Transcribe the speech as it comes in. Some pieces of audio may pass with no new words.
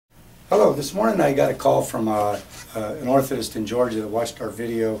Hello, this morning I got a call from an orthotist in Georgia that watched our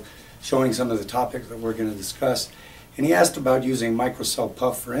video showing some of the topics that we're going to discuss. And he asked about using microcell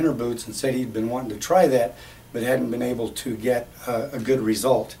puff for inner boots and said he'd been wanting to try that but hadn't been able to get a good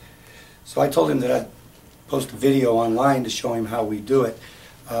result. So I told him that I'd post a video online to show him how we do it.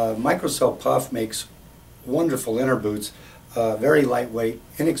 Microcell puff makes wonderful inner boots, very lightweight,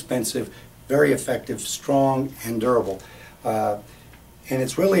 inexpensive, very effective, strong, and durable. And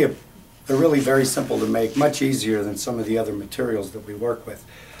it's really they're really very simple to make, much easier than some of the other materials that we work with.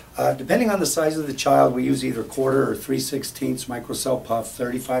 Depending on the size of the child, we use either 1/4 or 3/16 microcell puff,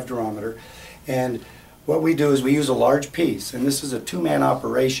 35 durometer. And what we do is we use a large piece, and this is a two-man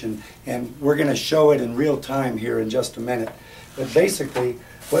operation, and we're going to show it in real time here in just a minute. But basically,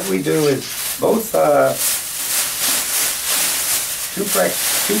 what we do is both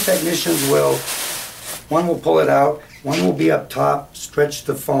two technicians will, one will pull it out, one will be up top, stretch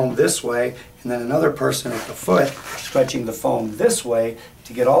the foam this way, and then another person at the foot stretching the foam this way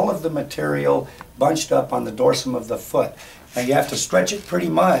to get all of the material bunched up on the dorsum of the foot. Now you have to stretch it pretty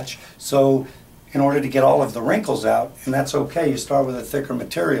much so in order to get all of the wrinkles out, and that's okay. You start with a thicker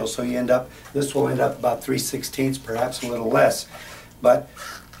material, so you end up, this will end up about 3/16, perhaps a little less. But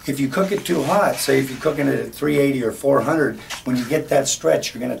if you cook it too hot, say if you're cooking it at 380 or 400, when you get that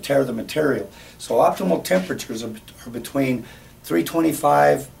stretch, you're going to tear the material. So optimal temperatures are between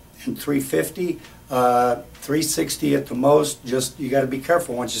 325 and 350, 360 at the most. Just, you got to be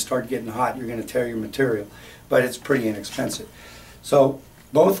careful once you start getting hot, you're going to tear your material. But it's pretty inexpensive. So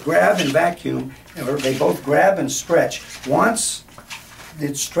both grab and vacuum, or they both grab and stretch. Once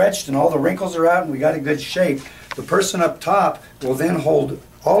it's stretched and all the wrinkles are out and we got a good shape, the person up top will then hold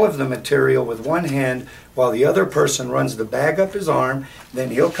all of the material with one hand while the other person runs the bag up his arm. Then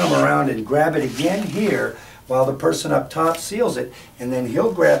he'll come around and grab it again here while the person up top seals it, and then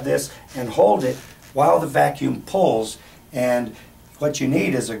he'll grab this and hold it while the vacuum pulls. And what you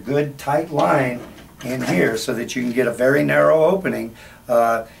need is a good tight line in here so that you can get a very narrow opening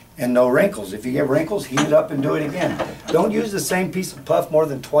and no wrinkles. If you get wrinkles, heat it up and do it again. Don't use the same piece of puff more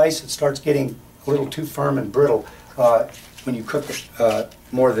than twice. It starts getting a little too firm and brittle when you cook it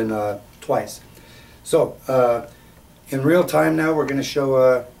more than twice. So in real time now we're going to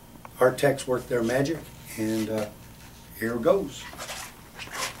show our techs work their magic, and here goes.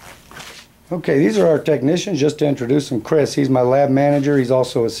 Okay, these are our technicians. Just to introduce them, Chris, he's my lab manager. He's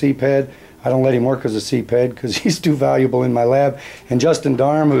also a C.Ped. I don't let him work as a C.Ped because he's too valuable in my lab. And Justin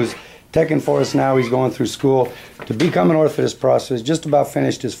Darm, who's teching for us now, he's going through school to become an orthotist process, just about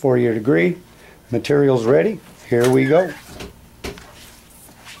finished his 4-year degree. Materials ready. Here we go.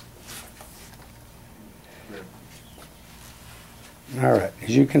 All right,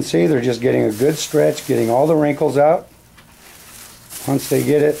 as you can see, they're just getting a good stretch, getting all the wrinkles out. Once they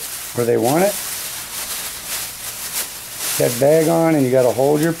get it where they want it, that bag on, and you got to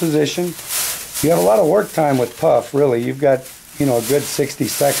hold your position. You have a lot of work time with puff, really. You've got, you know, a good 60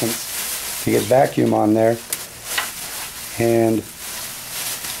 seconds to get vacuum on there. And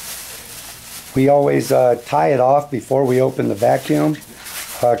we always tie it off before we open the vacuum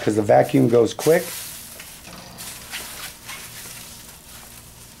because the vacuum goes quick.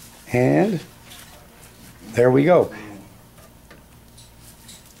 And there we go.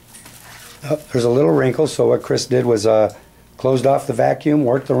 Oh, there's a little wrinkle, so what Chris did was closed off the vacuum,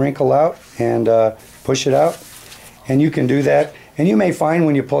 worked the wrinkle out, and push it out. And you can do that. And you may find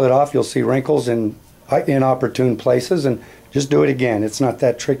when you pull it off, you'll see wrinkles in inopportune places, and just do it again. It's not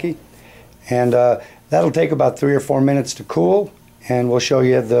that tricky. And that'll take about 3 or 4 minutes to cool, and we'll show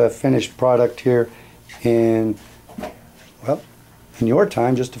you the finished product here in, well, in your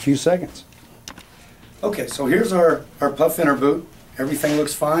time, just a few seconds. Okay, so here's our puff inner boot. Everything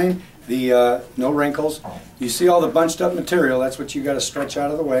looks fine. The no wrinkles. You see all the bunched up material. That's what you got to stretch out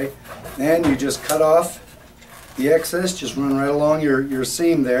of the way. Then you just cut off the excess. Just run right along your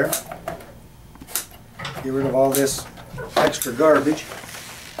seam there. Get rid of all this extra garbage.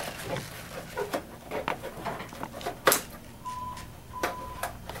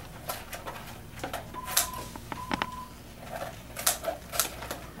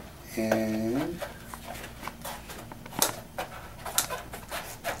 And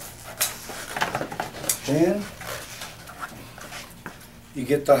then you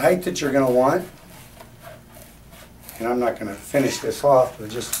get the height that you're going to want. And I'm not going to finish this off, but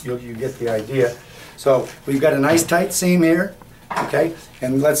just you get the idea. So we've got a nice tight seam here, okay?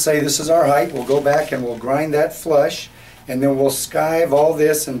 And let's say this is our height. We'll go back and we'll grind that flush, and then we'll skive all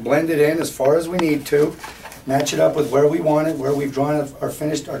this and blend it in as far as we need to. Match it up with where we want it, where we've drawn our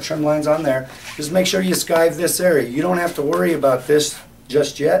trim lines on there. Just make sure you skive this area. You don't have to worry about this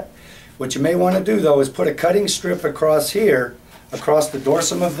just yet. What you may want to do though is put a cutting strip across here, across the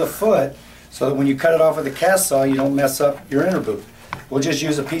dorsum of the foot, so that when you cut it off with a cast saw, you don't mess up your inner boot. We'll just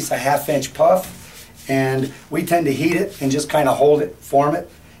use a piece of 1/2 inch puff, and we tend to heat it and just kind of hold it, form it,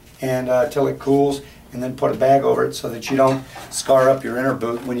 and till it cools, and then put a bag over it so that you don't scar up your inner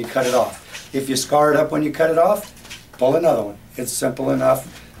boot when you cut it off. If you scar it up when you cut it off, pull another one. It's simple enough.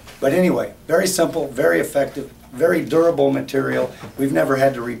 But anyway, very simple, very effective, very durable material. We've never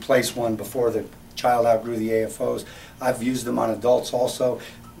had to replace one before the child outgrew the AFOs. I've used them on adults also.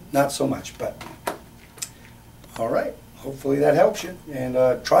 Not so much, but all right. Hopefully that helps you. And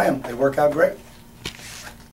try them. They work out great.